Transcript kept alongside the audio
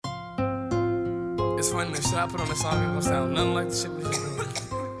It's funny, the shit I put on the song ain't gonna sound nothing like the shit we just doing.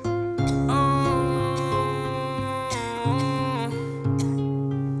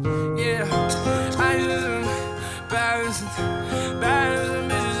 Yeah, I just balance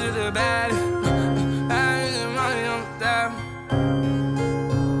bitches to the bad. Money on the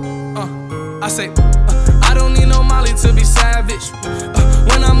I say, I don't need no Molly to be savage.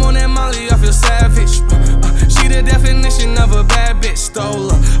 When I'm on that Molly, I feel savage. She the definition of a bad bitch, stole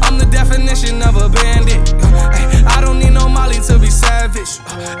her. I'm the definition of a bandit. I don't need no Molly to be savage.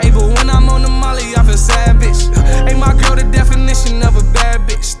 But when I'm on the Molly, I feel savage. My girl the definition of a bad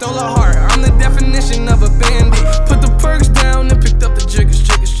bitch, stole her heart. I'm the definition of a bandit. Put the perks down and picked up the jiggers.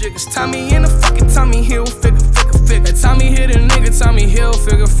 Tommy in the fucking Tommy Hilfiger. Tommy hit a nigga, Tommy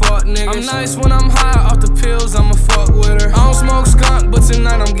Hilfiger, fuck niggas. I'm nice when I'm high off the pills, I'ma fuck with her. I don't smoke skunk, but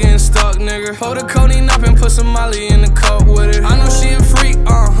tonight I'm getting stuck, nigga. Pull the codeine up and put some Molly in the cup with it. I know she a freak,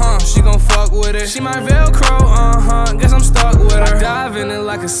 she gon' fuck with it. She my Velcro, guess I'm stuck with her. I dive in it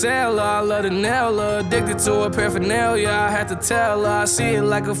like a sailor, I love to nail her. Addicted to her paraphernalia, I had to tell her. I see it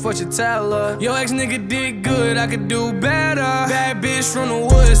like a fortune teller. Yo ex nigga did good, I could do better. Bad bitch from the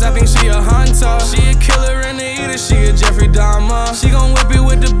woods, I think she a hunter. She a killer and a eater, she a Jeffrey Dahmer. She gon' whip it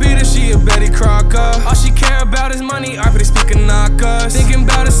with the beater, she a Betty Crocker. All she care about is money, arpity speaking knockers. Thinking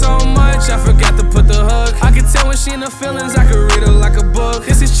about it so much, I forgot to put the hook. I can tell when she in her feelings, I can read her like a book.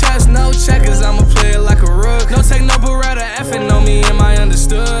 This is chess, no checkers, I'ma play it like a rook. No take no beretta, effing on me, am I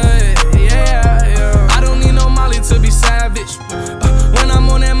understood? Yeah. I don't need no Molly to be savage. When I'm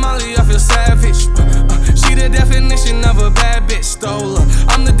on that Molly, I feel savage. She the definition of a bad bitch, stole her.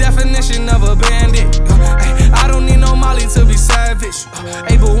 I'm the definition of a bandit. I don't need no Molly to be savage.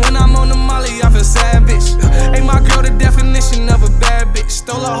 But when I'm on the Molly, I feel savage. My girl the definition of a bad bitch,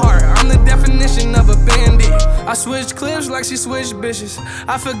 stole her heart. I'm the definition of a bandit. I switch clips like she switch bitches.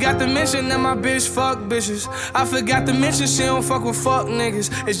 I forgot to mention that my bitch fuck bitches. I forgot to mention she don't fuck with fuck niggas.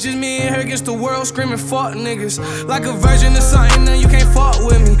 It's just me and her against the world screaming fuck niggas. Like a virgin or something, then you can't fuck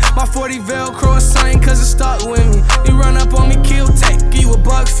with me. My 40 Velcro or something cause it's stuck with me. You run up on me, kill, take, give you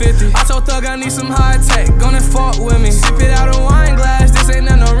 $1.50. I told Thug I need some high tech, gonna fuck with me. Sip it out a wine glass, this ain't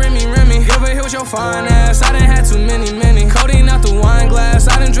no Remy. Over here with your fine ass, I done had too many. Codeine out the wine glass,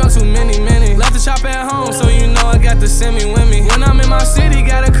 I done drunk too many. Left the chop at home, so you know I got the semi with me. When I'm in my city,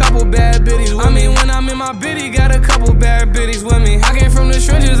 got a couple bad bitties with me. When I'm in my biddy, got a couple bad bitties with me. I came from the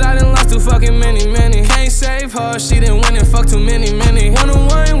trenches, I done lost too fucking many. Can't save her, she done win and fuck too many.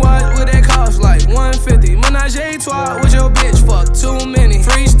 One-on-one, what would that cost? Like $150. Menage a trois with your bitch, fuck too many.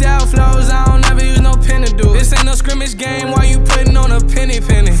 Freestyle flows, I don't ever use no pen to do. This ain't no scrimmage game, why you putting on a penny?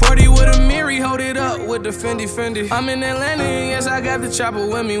 40 with a Miri, hold it up with the Fendi. I'm in Atlanta, yes, I got the chopper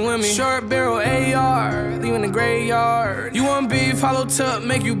with me. Short barrel AR, leaving the graveyard. You want beef, hollow tub,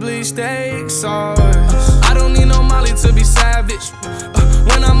 make you bleed steak sauce. I don't need no Molly to be savage.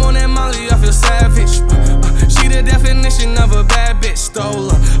 When I'm on that Molly, I feel savage. She the definition of a bad bitch, stole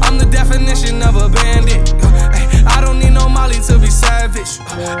her. I'm the definition of a bandit. I don't need no Molly to be savage.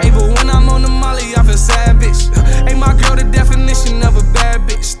 But